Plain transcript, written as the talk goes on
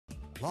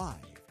Live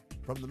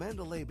from the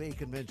Mandalay Bay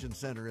Convention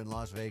Center in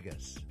Las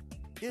Vegas,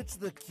 it's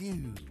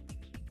theCUBE,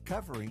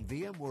 covering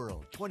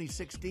VMworld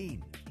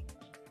 2016.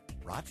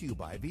 Brought to you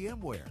by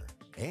VMware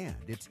and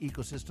its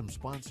ecosystem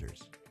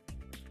sponsors.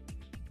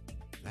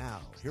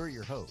 Now, here are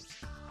your hosts,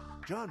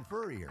 John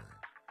Furrier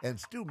and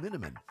Stu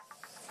Miniman.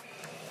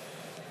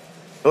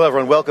 Hello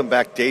everyone, welcome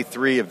back. Day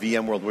 3 of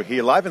VMworld. We're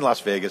here live in Las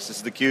Vegas. This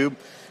is theCUBE,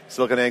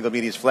 SiliconANGLE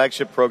Media's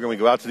flagship program. We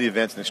go out to the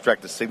events and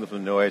extract the signal from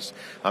the noise.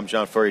 I'm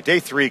John Furrier. Day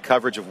 3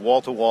 coverage of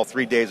wall-to-wall,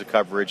 3 days of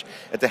coverage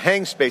at the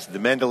hang space at the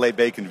Mandalay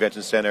Bay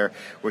Convention Center.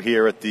 We're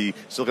here at the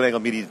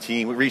SiliconANGLE Media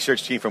team,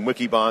 research team from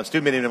Wikibon.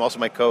 Stu Miniman, I'm also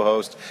my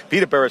co-host.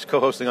 Peter Burris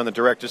co-hosting on the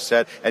director's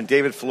set, and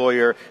David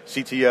Floyer,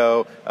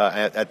 CTO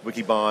at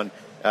Wikibon.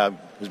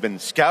 Who's been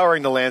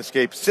scouring the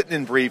landscape, sitting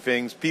in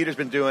briefings. Peter's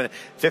been doing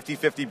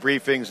 50-50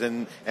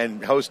 briefings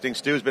and hosting.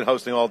 Stu's been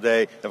hosting all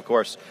day. And of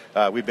course,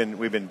 we've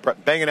been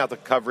banging out the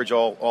coverage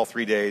all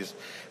 3 days.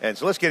 And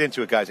so let's get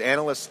into it, guys.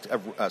 Analyst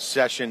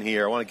session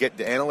here. I want to get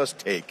the analyst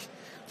take.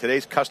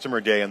 Today's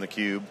customer day on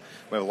theCUBE.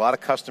 We have a lot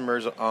of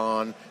customers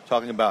on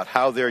talking about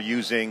how they're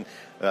using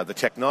the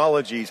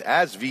technologies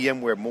as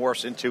VMware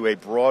morphs into a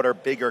broader,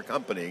 bigger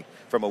company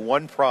from a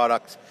one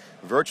product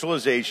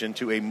virtualization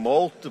to a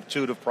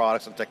multitude of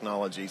products and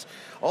technologies,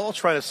 all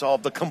trying to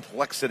solve the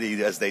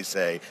complexity, as they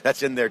say.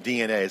 That's in their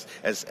DNA,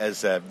 as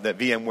the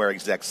VMware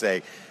execs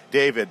say.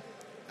 David,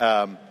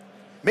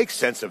 make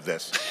sense of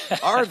this.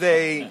 Are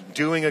they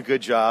doing a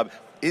good job?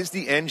 Is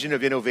the engine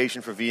of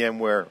innovation for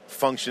VMware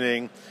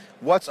functioning?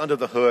 What's under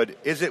the hood?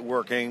 Is it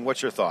working?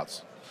 What's your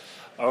thoughts?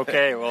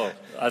 Okay, well,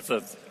 that's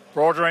a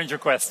broad range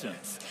of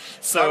questions.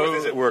 So,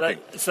 is it working?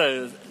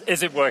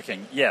 Is it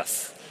working?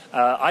 Yes.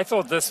 I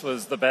thought this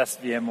was the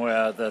best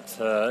VMware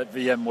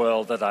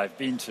VMworld that I've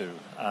been to.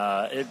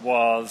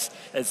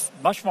 It's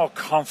much more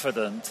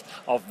confident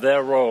of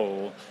their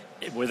role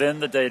within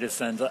the data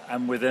center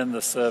and within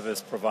the service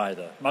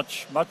provider.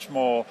 Much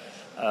more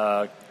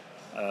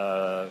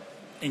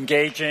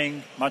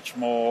engaging, much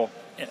more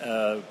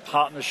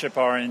partnership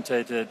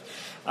orientated.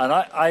 And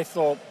I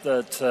thought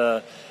that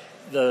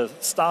the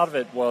start of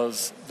it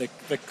was the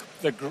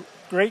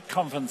great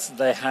confidence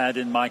they had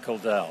in Michael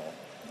Dell.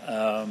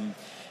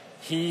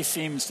 He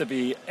seems to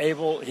be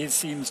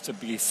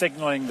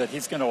signaling that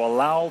he's going to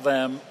allow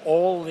them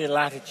all the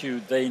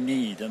latitude they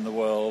need in the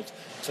world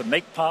to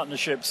make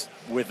partnerships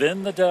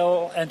within the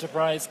Dell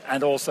enterprise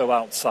and also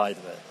outside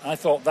of it. I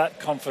thought that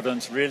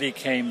confidence really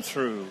came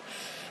through,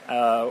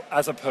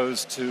 as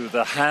opposed to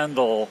the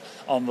handle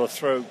on the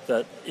throat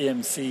that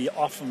EMC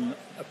often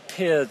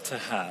appeared to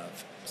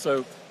have.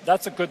 So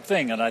that's a good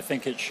thing, and I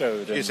think it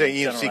showed. You're saying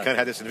EMC kind of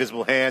had this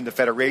invisible hand, the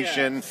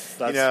Federation, yes,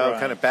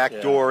 kind of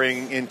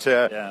backdooring into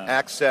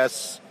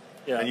access,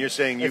 and you're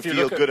saying you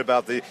feel good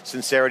about the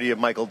sincerity of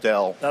Michael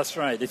Dell. That's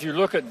right. If you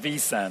look at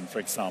VSAN, for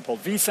example,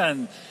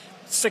 VSAN,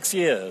 6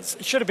 years,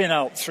 it should have been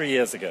out 3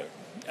 years ago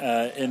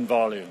in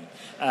volume,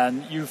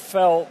 and you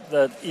felt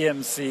that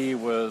EMC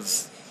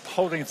was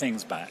holding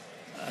things back,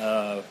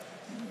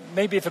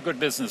 maybe for good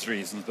business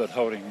reasons, but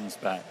holding things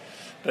back.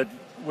 But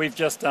we've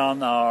just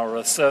done our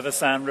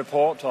VSAN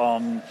report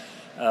on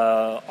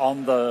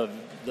the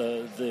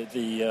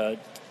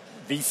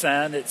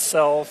VSAN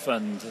itself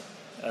and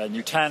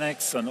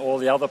Nutanix and all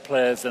the other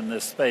players in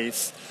this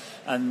space.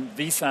 And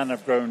VSAN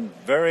have grown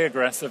very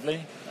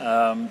aggressively.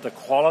 The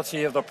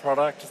quality of the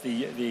product,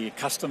 the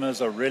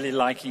customers are really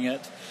liking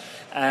it.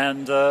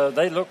 And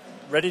they look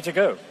ready to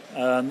go.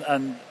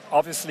 And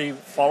obviously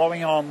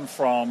following on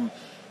from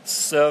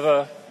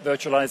server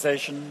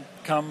virtualization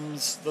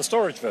comes the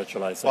storage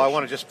virtualization. Well, I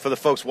want to just, for the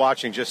folks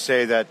watching, just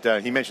say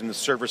that he mentioned the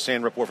Server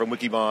SAN report from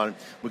Wikibon.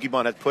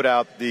 Wikibon had put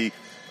out the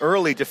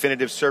early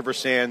definitive Server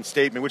SAN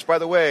statement, which, by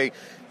the way,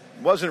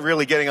 wasn't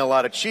really getting a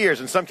lot of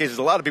cheers. In some cases,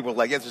 a lot of people were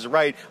like, yes, this is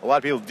right. A lot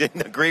of people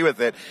didn't agree with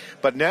it.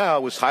 But now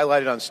it was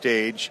highlighted on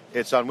stage.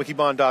 It's on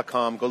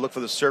wikibon.com. Go look for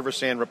the Server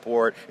SAN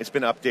report. It's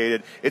been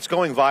updated. It's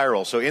going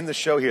viral. So in the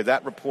show here,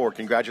 that report,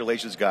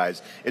 congratulations,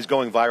 guys, is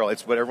going viral.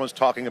 It's what everyone's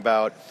talking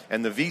about.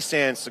 And the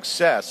vSAN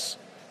success,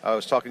 I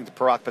was talking to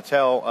Parag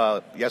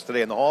Patel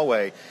yesterday in the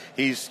hallway.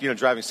 He's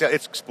driving sales.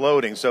 It's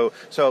exploding. So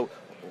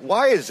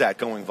why is that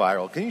going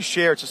viral? Can you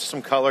share just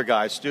some color,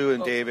 guys, Stu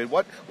and David?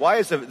 Why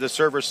is the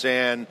Server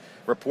SAN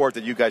report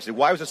that you guys did,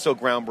 why was it so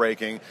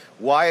groundbreaking?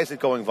 Why is it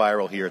going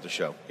viral here at the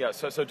show? Yeah,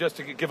 so just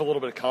to give a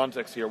little bit of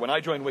context here, when I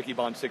joined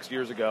Wikibon 6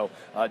 years ago,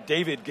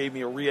 David gave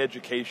me a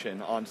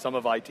re-education on some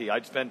of IT.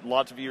 I'd spent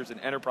lots of years in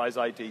enterprise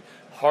IT,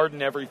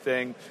 harden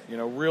everything,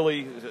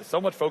 really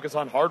so much focus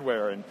on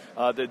hardware. And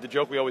the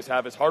joke we always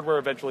have is hardware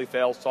eventually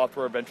fails,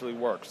 software eventually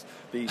works.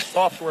 The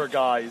software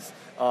guys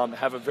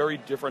have a very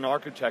different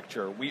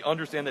architecture. We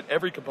understand that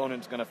every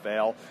component is going to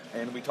fail,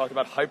 and we talked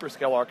about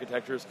hyperscale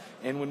architectures.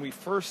 And when we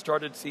first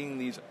started seeing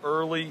these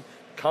early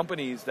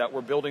companies that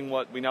were building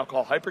what we now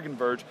call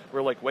hyperconverged,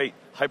 we're like, wait,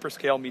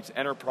 hyperscale meets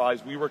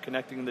enterprise. We were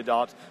connecting the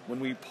dots. When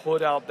we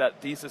put out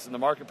that thesis in the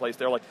marketplace,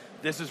 they're like,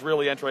 this is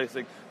really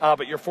interesting,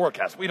 but your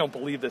forecast, we don't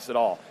believe this at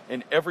all.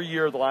 And every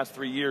year, the last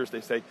 3 years,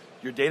 they say,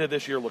 your data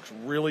this year looks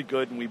really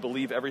good and we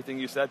believe everything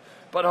you said,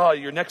 but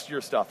your next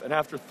year stuff. And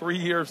after 3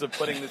 years of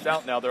putting this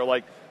out now, they're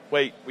like,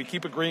 wait, we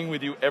keep agreeing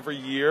with you every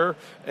year,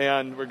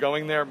 and we're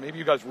going there. Maybe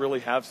you guys really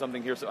have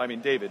something here. So, I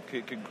mean, David,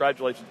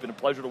 congratulations. It's been a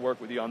pleasure to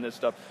work with you on this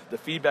stuff. The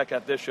feedback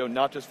at this show,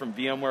 not just from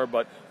VMware,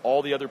 but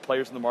all the other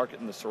players in the market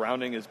and the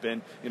surrounding has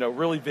been,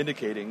 really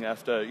vindicating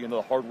after,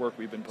 the hard work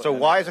we've been putting in.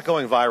 So why is it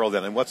going viral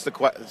then? And what's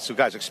so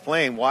guys,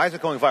 explain, why is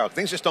it going viral?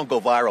 Things just don't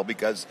go viral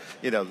because,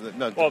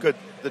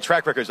 the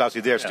track record is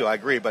obviously there still, I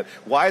agree, but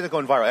why is it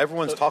going viral?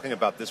 Everyone's talking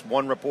about this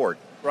one report.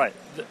 Right.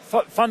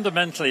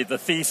 Fundamentally, the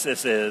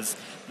thesis is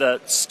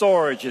that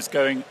storage is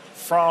going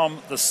from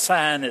the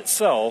SAN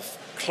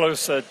itself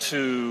closer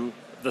to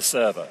the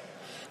server.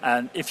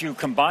 And if you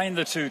combine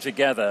the two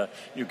together,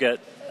 you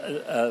get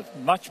a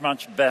much,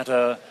 much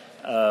better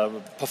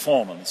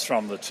performance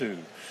from the two.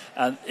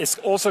 And it's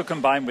also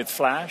combined with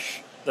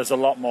flash. There's a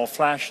lot more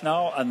flash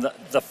now, and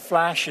the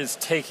flash is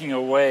taking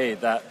away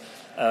that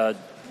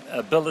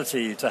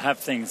ability to have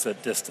things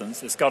at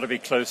distance. It's got to be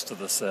close to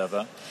the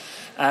server.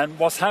 And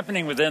what's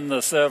happening within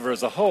the server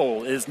as a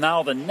whole is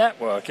now the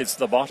network is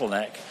the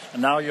bottleneck.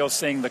 And now you're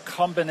seeing the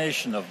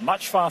combination of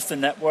much faster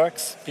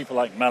networks, people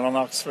like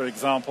Mellanox, for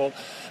example,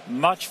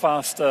 much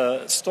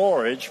faster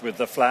storage with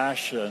the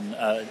flash and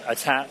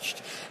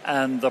attached,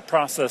 and the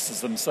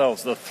processors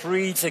themselves. The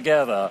three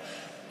together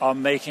are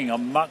making a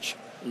much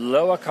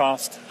lower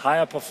cost,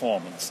 higher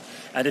performance.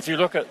 And if you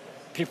look at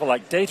people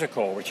like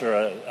Datacore, which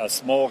are a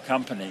small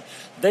company,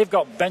 they've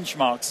got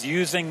benchmarks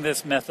using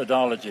this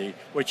methodology,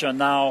 which are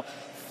now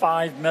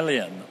 5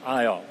 million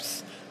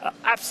IOPS.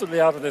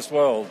 Absolutely out of this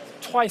world,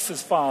 twice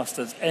as fast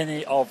as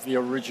any of the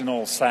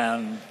original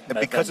SAN And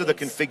because of the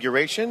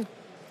configuration?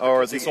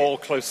 Or it's all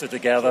closer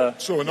together.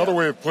 So another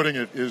way of putting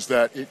it is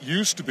that it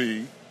used to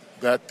be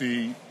that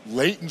the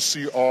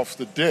latency off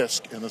the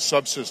disk and the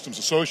subsystems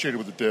associated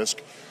with the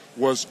disk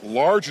was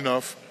large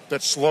enough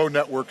that slower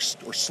networks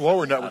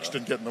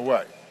didn't get in the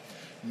way.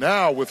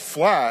 Now with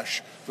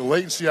flash, the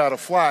latency out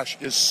of flash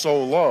is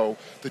so low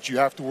that you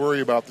have to worry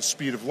about the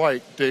speed of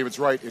light. David's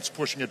right, it's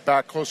pushing it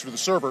back closer to the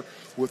server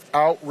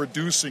without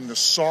reducing the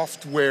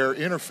software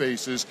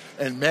interfaces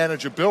and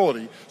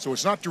manageability. So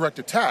it's not direct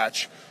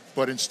attach,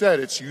 but instead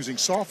it's using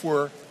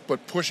software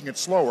but pushing it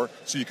slower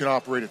so you can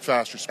operate at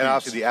faster speeds. And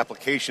obviously the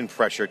application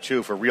pressure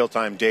too for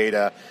real-time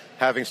data,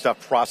 having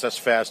stuff processed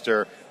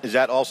faster, is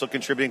that also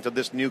contributing to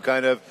this new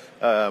kind of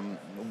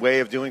way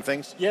of doing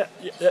things? Yeah,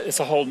 it's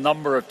a whole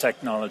number of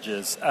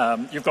technologies.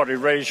 You've got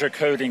erasure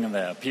coding in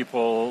there.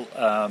 People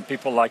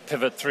like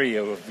Pivot 3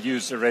 who have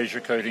used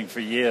erasure coding for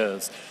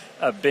years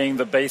being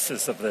the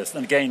basis of this,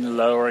 and again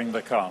lowering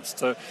the cost.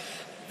 So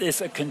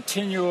it's a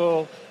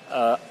continual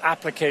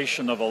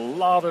application of a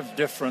lot of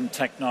different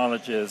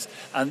technologies,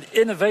 and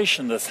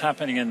innovation that's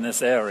happening in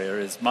this area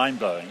is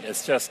mind-blowing.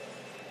 It's just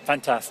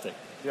fantastic.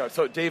 Yeah,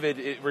 so David,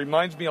 it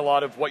reminds me a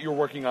lot of what you're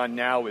working on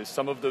now is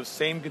some of those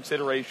same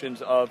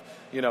considerations of,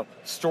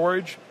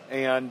 storage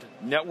and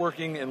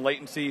networking and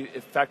latency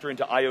factor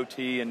into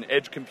IoT and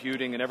edge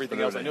computing and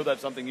everything else. I know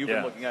that's something you've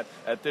been looking at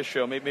this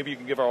show. Maybe you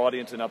can give our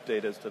audience an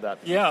update as to that.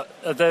 Yeah,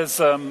 there's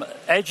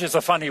edge is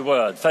a funny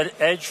word.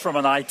 Edge from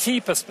an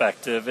IT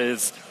perspective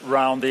is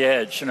round the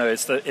edge.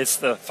 It's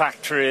the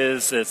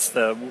factories, it's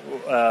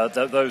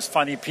those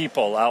funny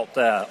people out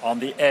there on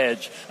the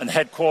edge, and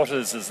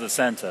headquarters is the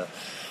center.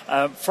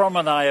 From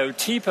an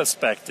IoT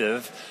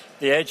perspective,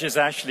 the edge is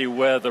actually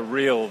where the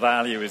real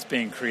value is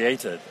being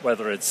created,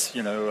 whether it's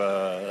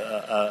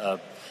a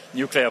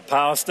nuclear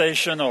power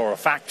station or a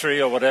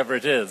factory or whatever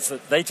it is.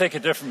 They take a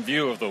different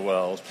view of the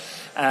world,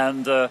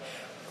 and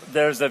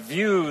there's a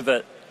view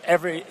that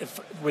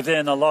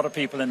within a lot of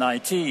people in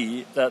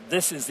IT that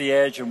this is the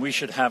edge and we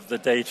should have the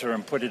data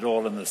and put it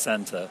all in the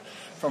center.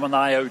 From an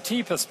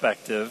IoT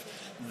perspective,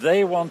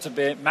 they want to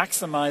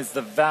maximize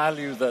the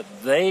value that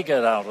they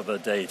get out of the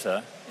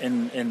data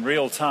in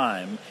real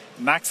time,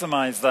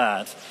 maximize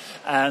that,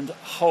 and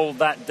hold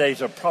that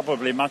data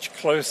probably much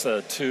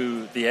closer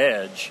to the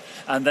edge.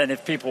 And then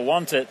if people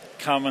want it,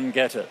 come and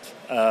get it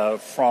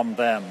from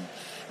them.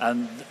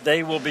 And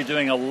they will be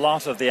doing a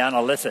lot of the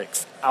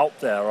analytics out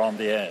there on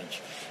the edge.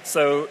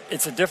 So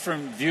it's a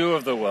different view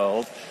of the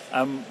world.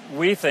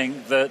 We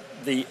think that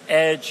the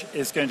edge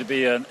is going to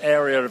be an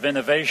area of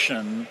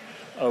innovation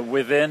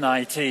within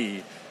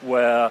IT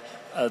where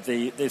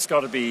it's got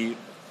to be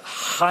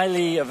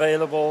highly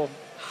available,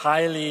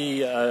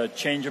 highly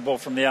changeable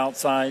from the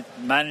outside,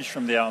 managed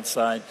from the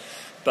outside,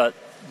 but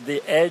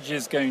the edge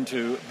is going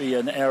to be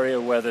an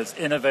area where there's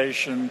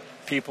innovation,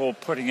 people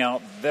putting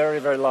out very,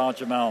 very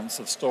large amounts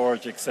of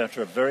storage,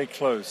 etc., very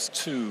close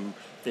to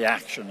the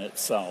action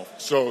itself.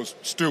 So,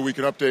 Stu, we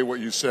can update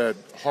what you said.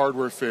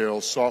 Hardware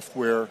fails,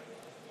 software...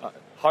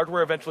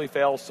 Hardware eventually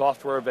fails,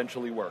 software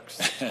eventually works.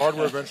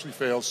 Hardware eventually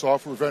fails,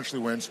 software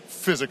eventually wins,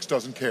 physics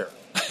doesn't care.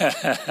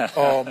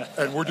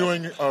 And we're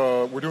doing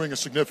a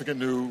significant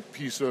new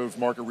piece of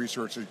market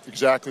research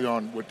exactly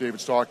on what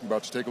David's talking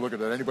about. So take a look at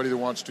that. Anybody that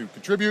wants to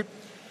contribute,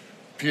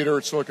 Peter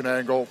at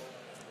SiliconANGLE,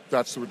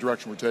 that's the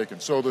direction we're taking.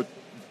 So the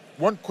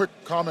one quick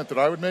comment that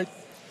I would make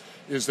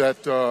is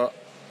that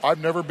I've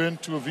never been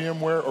to a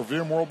VMware or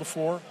VMworld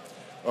before,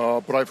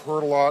 but I've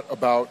heard a lot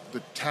about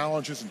the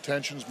challenges and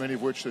tensions, many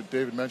of which that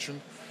David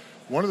mentioned.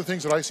 One of the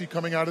things that I see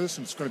coming out of this,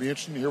 and it's going to be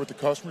interesting to hear what the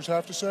customers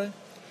have to say,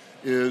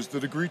 is the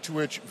degree to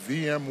which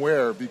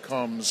VMware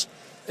becomes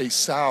a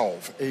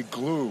salve, a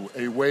glue,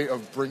 a way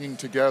of bringing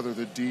together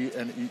the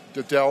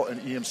Dell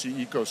and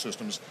EMC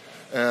ecosystems,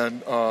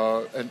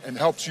 and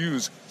helps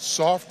use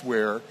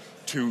software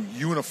to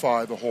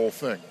unify the whole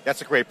thing.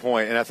 That's a great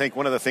point, and I think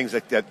one of the things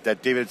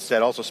that David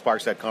said also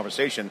sparks that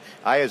conversation.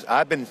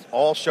 I've been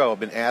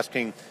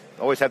asking,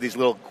 always have these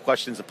little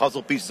questions, the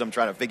puzzle pieces I'm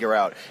trying to figure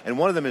out, and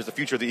one of them is the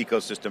future of the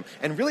ecosystem,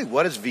 and really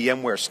what does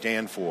VMware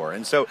stand for?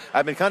 And so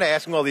I've been kind of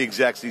asking all the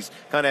execs these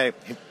kind of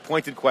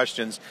pointed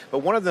questions, but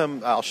one of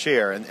them I'll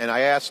share, and I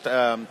asked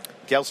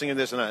Gelsinger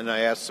this, and I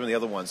asked some of the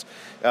other ones,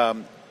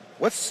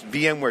 what's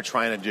VMware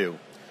trying to do?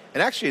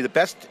 And actually, the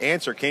best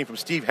answer came from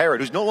Steve Herrod,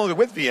 who's no longer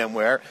with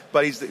VMware,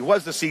 but he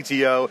was the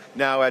CTO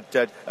now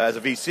as a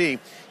VC.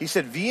 He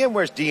said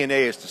VMware's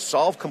DNA is to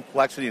solve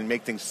complexity and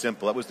make things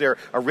simple. That was their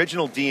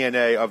original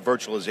DNA of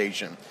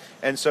virtualization.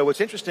 And so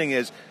what's interesting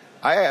is,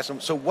 I asked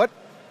them, so what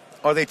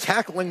are they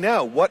tackling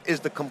now? What is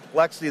the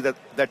complexity that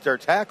they're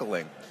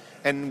tackling?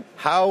 And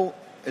how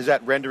is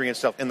that rendering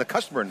itself in the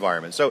customer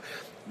environment? So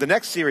the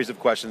next series of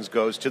questions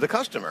goes to the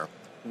customer.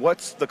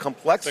 What's the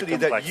complexity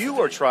that you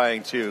are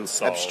trying to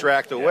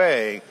abstract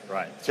away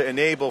to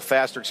enable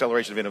faster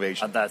acceleration of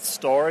innovation? And that's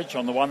storage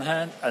on the one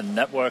hand and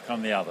network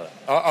on the other.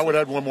 I would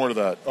add one more to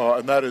that,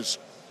 and that is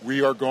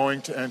we are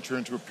going to enter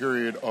into a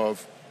period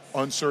of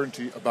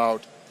uncertainty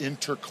about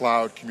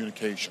inter-cloud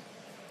communication.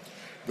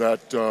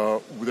 That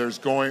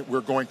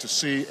we're going to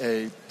see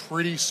a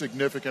pretty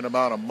significant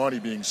amount of money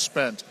being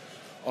spent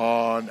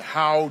on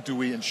how do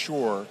we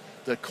ensure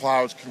that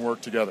clouds can work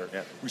together.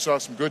 Yeah. We saw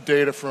some good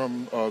data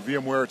from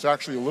VMware. It's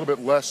actually a little bit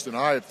less than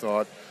I had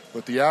thought,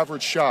 but the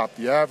average shop,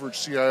 the average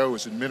CIO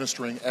is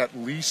administering at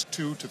least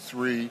 2 to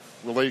 3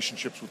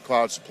 relationships with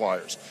cloud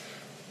suppliers.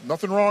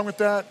 Nothing wrong with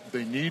that.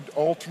 They need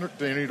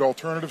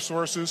alternative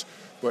sources,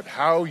 but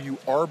how you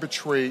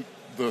arbitrate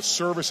the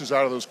services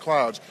out of those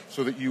clouds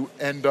so that you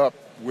end up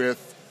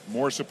with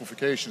more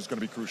simplification is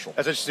going to be crucial.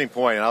 That's an interesting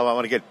point, and I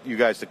want to get you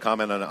guys to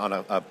comment on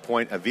a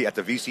point at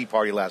the VC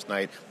party last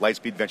night.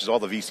 Lightspeed Ventures, all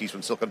the VCs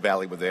from Silicon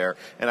Valley were there,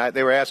 and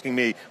they were asking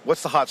me,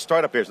 what's the hot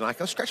startup areas? And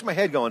I scratched my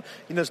head going,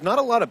 there's not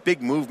a lot of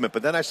big movement,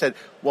 but then I said,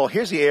 well,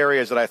 here's the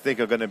areas that I think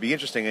are going to be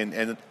interesting,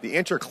 and the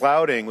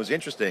interclouding was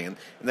interesting.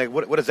 And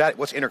what is that?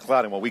 What's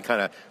interclouding? Well, we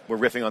kind of were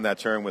riffing on that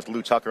term with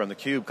Lou Tucker on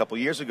theCUBE a couple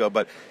years ago,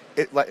 but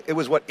it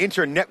was what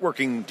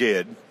internetworking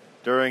did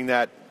during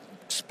that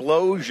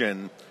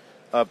explosion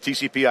of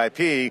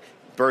TCP/IP,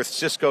 birthed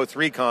Cisco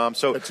 3Com.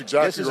 So that's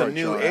exactly this is a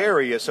new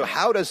area. So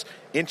how does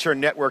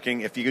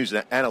internetworking, if you use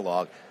an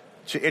analog,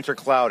 to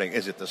interclouding?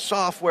 Is it the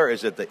software?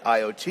 Is it the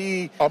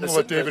IoT? I'm going to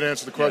let David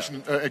answer the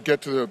question and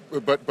get to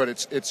but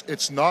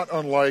it's not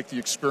unlike the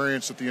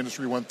experience that the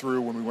industry went through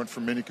when we went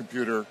from mini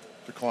computer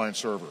to client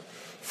server.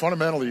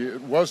 Fundamentally,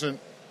 it wasn't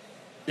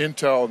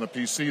Intel and the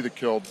PC that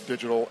killed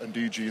Digital and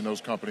DG and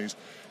those companies.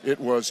 It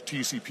was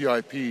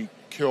TCP/IP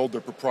killed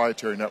their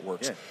proprietary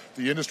networks. Yeah.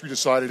 The industry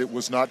decided it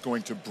was not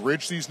going to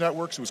bridge these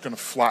networks, it was going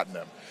to flatten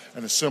them.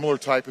 And a similar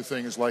type of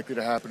thing is likely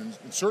to happen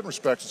in certain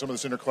respects in some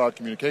of this intercloud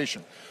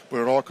communication.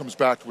 But it all comes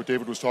back to what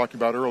David was talking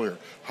about earlier.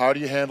 How do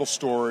you handle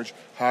storage?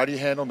 How do you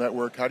handle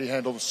network? How do you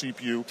handle the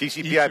CPU?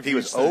 TCP/IP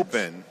was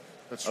open.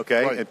 That's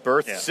right. It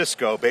birthed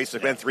Cisco,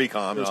 basically, and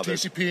 3Com. It was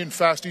TCP and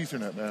fast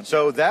Ethernet, man.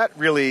 So that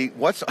really,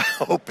 what's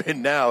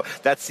open now,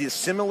 that's the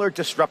similar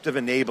disruptive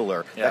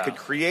enabler that could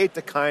create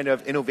the kind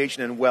of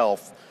innovation and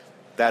wealth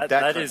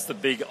that is the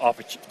big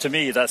opportunity. To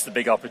me, that's the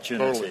big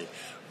opportunity. Totally.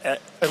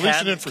 At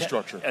least in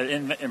infrastructure.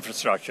 In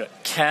infrastructure.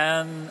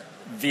 Can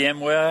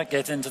VMware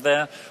get into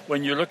there?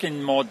 When you look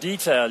in more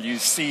detail, you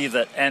see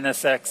that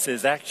NSX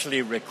is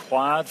actually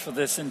required for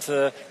this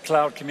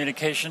inter-cloud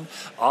communication.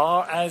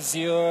 Are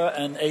Azure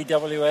and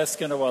AWS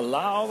going to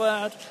allow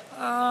that?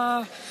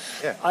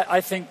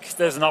 I think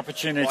there's an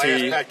opportunity. Well,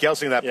 I asked Pat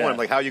Gelsinger that point. I'm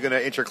like, how are you going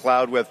to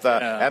intercloud with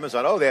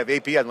Amazon? Oh, they have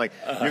APIs. I'm like,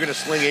 you're going to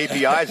sling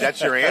APIs? That's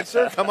your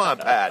answer? Come on,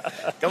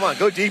 Pat. Come on,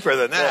 go deeper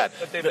than that.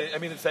 But David, I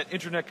mean, it's that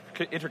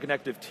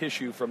interconnective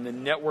tissue from the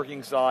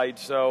networking side.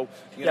 So,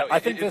 I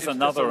think there's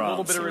another a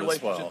little bit of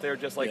relationship there,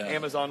 just like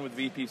Amazon with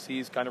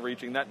VPCs kind of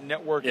reaching. That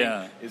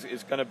networking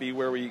is going to be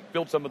where we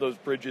build some of those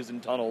bridges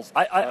and tunnels.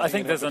 I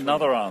think there's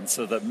another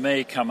answer that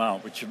may come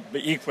out, which would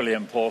be equally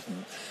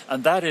important,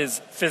 and that is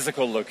physical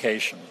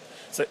location.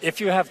 So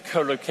if you have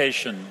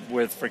co-location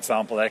with, for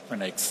example,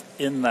 Equinix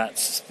in that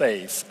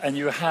space, and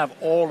you have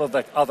all of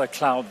the other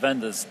cloud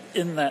vendors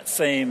in that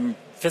same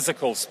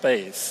physical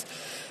space,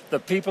 the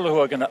people who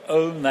are going to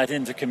own that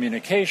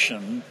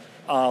intercommunication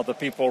are the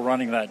people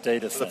running that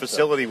data center. The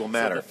facility will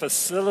matter. So the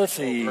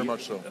facility very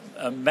much so.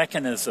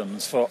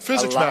 Mechanisms for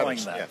Physics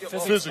allowing matters. that. Yeah.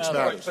 Physics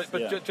matters.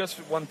 But just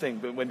one thing,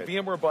 but when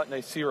VMware bought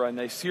Nicira, and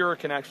Nicira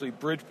can actually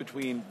bridge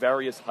between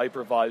various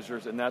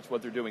hypervisors, and that's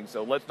what they're doing.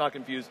 So let's not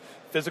confuse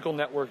physical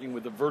networking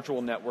with the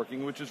virtual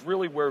networking, which is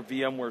really where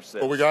VMware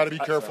sits. But we got to be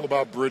careful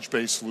about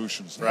bridge-based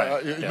solutions.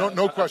 Right.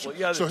 No question.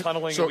 Yeah, the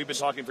tunneling, and we've been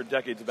talking for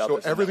decades about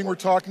this. So everything we're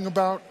talking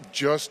about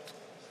just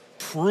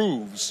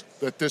proves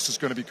that this is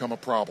going to become a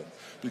problem,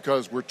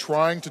 because we're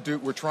trying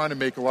to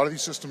make a lot of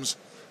these systems,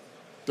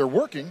 they're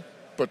working,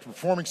 but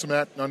performing some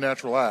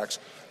unnatural acts,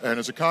 and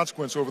as a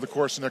consequence, over the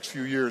course of the next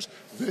few years,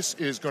 this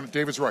is going to,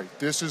 David's right,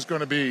 this is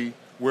going to be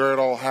where it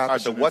all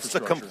happens. All right, so what's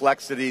the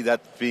complexity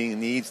that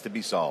needs to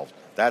be solved?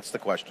 That's the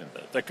question.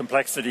 The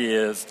complexity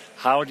is,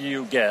 how do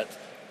you get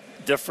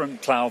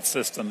different cloud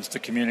systems to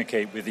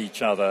communicate with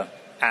each other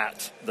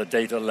at the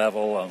data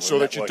level, and so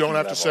that you don't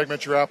have to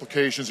segment your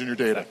applications and your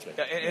data.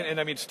 Exactly. And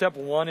I mean, step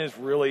one is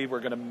really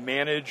we're going to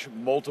manage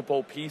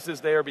multiple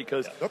pieces there,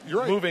 because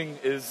moving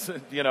is,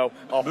 a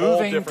whole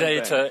different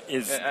data thing.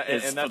 is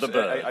and for the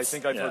birds. I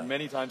think I've heard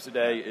many times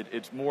today,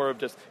 it's more of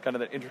just kind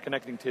of the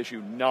interconnecting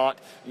tissue, not,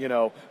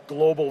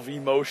 global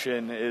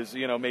vMotion is,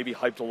 maybe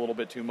hyped a little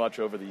bit too much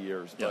over the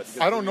years. Yes.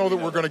 I don't know that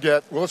we're going to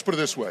get, well, let's put it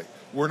this way.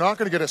 We're not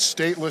going to get a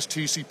stateless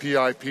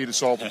TCP IP to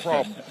solve the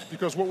problem,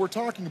 because what we're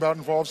talking about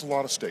involves a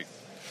lot of state.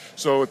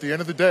 So at the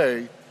end of the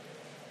day,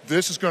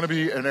 this is going to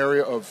be an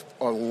area of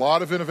a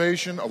lot of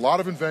innovation, a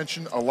lot of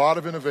invention, a lot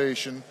of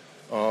innovation.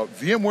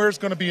 VMware is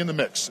going to be in the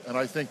mix, and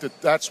I think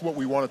that's what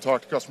we want to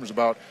talk to customers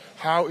about.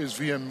 How is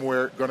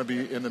VMware going to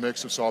be in the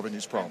mix of solving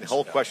these problems? The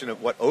whole question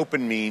of what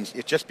open means,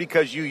 it's just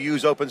because you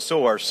use open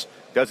source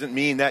doesn't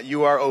mean that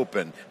you are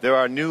open. There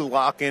are new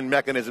lock-in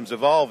mechanisms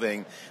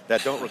evolving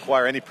that don't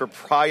require any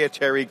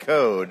proprietary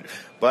code,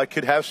 but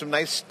could have some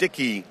nice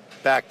sticky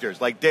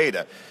factors like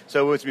data.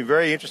 So it's going to be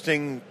very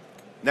interesting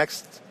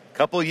next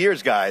couple of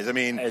years, guys. I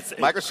mean,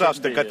 Microsoft's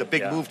got the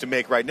big move to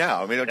make right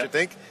now. I mean, don't you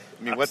think?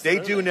 I mean, what they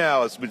do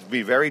now would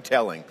be very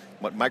telling.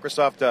 What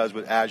Microsoft does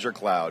with Azure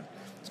Cloud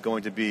is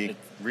going to be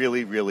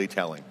really, really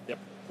telling. Yep.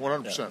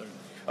 100%.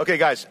 Okay,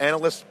 guys,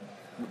 analysts,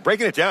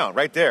 breaking it down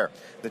right there.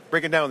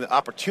 Breaking down the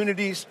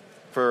opportunities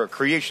for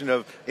creation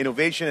of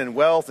innovation and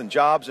wealth and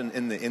jobs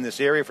in this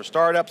area for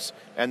startups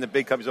and the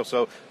big companies,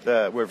 also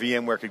where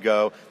VMware could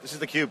go. This is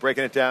theCUBE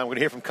breaking it down. We're going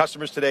to hear from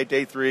customers today,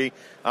 day 3.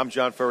 I'm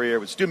John Furrier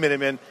with Stu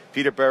Miniman,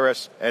 Peter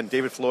Burris, and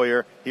David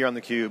Floyer here on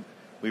theCUBE.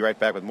 We'll be right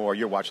back with more.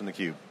 You're watching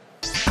theCUBE.